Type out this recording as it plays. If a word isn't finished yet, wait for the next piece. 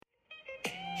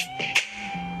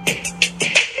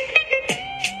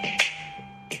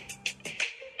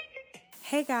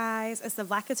Hey guys, it's the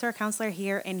Black Couture Counselor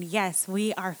here, and yes,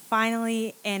 we are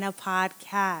finally in a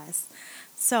podcast.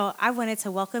 So I wanted to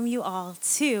welcome you all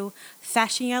to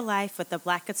Fashion Your Life with the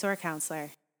Black Couture Counselor.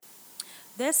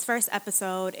 This first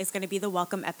episode is going to be the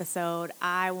welcome episode.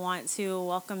 I want to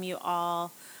welcome you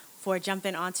all for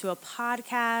jumping onto a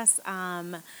podcast.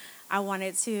 I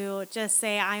wanted to just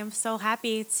say I am so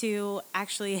happy to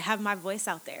actually have my voice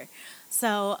out there.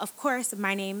 So, of course,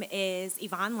 my name is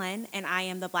Yvonne Lynn, and I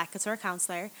am the Black Couture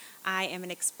Counselor. I am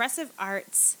an expressive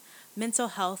arts mental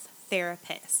health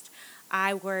therapist.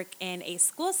 I work in a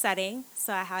school setting,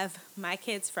 so I have my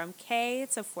kids from K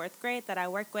to fourth grade that I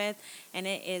work with, and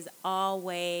it is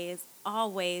always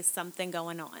something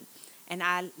going on, and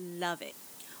I love it.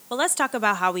 But let's talk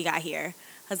about how we got here.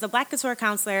 Because the Black Couture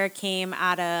Counselor came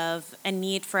out of a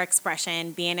need for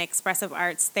expression, being an expressive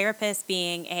arts therapist,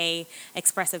 being a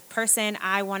expressive person.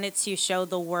 I wanted to show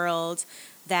the world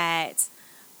that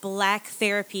Black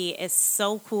therapy is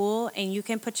so cool and you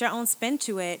can put your own spin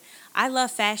to it. I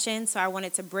love fashion, so I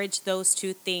wanted to bridge those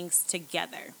two things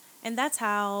together. And that's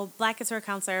how Black Couture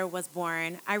Counselor was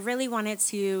born. I really wanted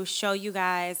to show you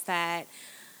guys that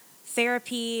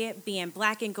therapy, being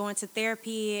Black and going to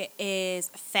therapy is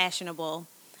fashionable.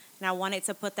 And I wanted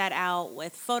to put that out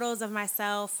with photos of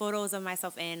myself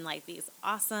in like these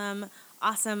awesome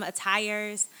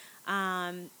attires.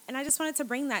 And I just wanted to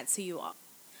bring that to you all.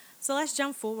 So let's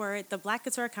jump forward. The Black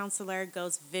Couture Counselor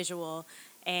goes visual,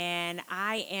 and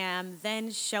I am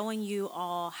then showing you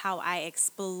all how I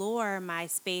explore my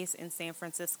space in San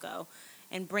Francisco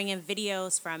and bringing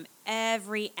videos from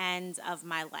every end of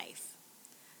my life.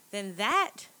 Then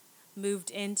that moved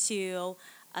into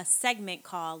a segment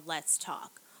called Let's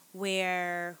Talk,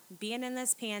 where being in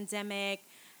this pandemic,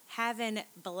 having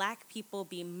Black people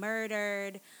be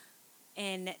murdered,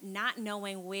 and not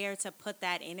knowing where to put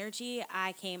that energy,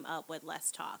 I came up with Let's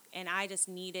Talk. And I just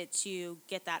needed to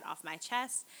get that off my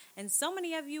chest. And so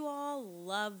many of you all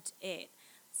loved it.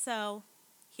 So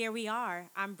here we are.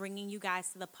 I'm bringing you guys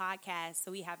to the podcast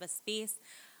so we have a space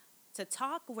to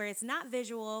talk where it's not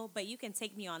visual, but you can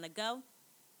take me on the go.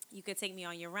 You could take me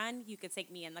on your run. You could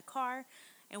take me in the car.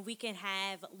 And we can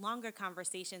have longer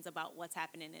conversations about what's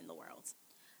happening in the world.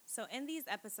 So in these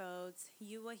episodes,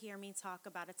 you will hear me talk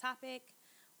about a topic.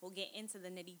 We'll get into the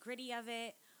nitty-gritty of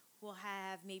it. We'll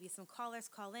have maybe some callers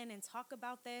call in and talk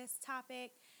about this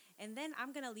topic. And then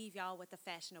I'm going to leave y'all with a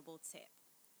fashionable tip.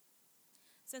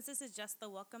 Since this is just the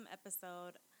welcome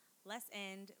episode, let's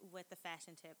end with the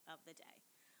fashion tip of the day.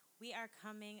 We are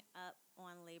coming up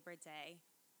on Labor Day.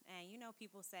 And you know,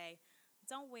 people say,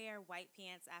 don't wear white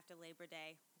pants after Labor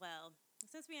Day. Well,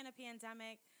 since we're in a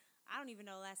pandemic, I don't even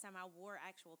know the last time I wore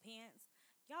actual pants.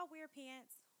 Y'all wear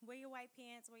pants. Wear your white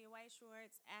pants, wear your white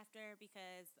shorts after,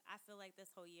 because I feel like this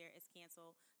whole year is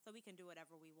canceled, so we can do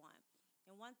whatever we want.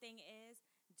 And one thing is,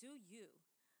 do you.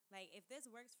 Like, if this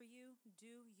works for you,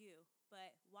 do you.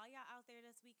 But while y'all out there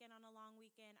this weekend on a long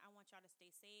weekend, I want y'all to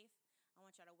stay safe. I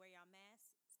want y'all to wear y'all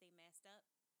masks, stay masked up.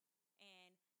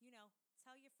 And,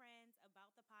 tell your friends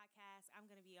about the podcast. I'm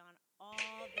going to be on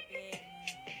all the big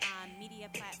media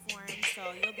platforms, so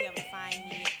you'll be able to find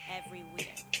me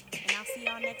everywhere. And I'll see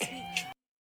y'all next week.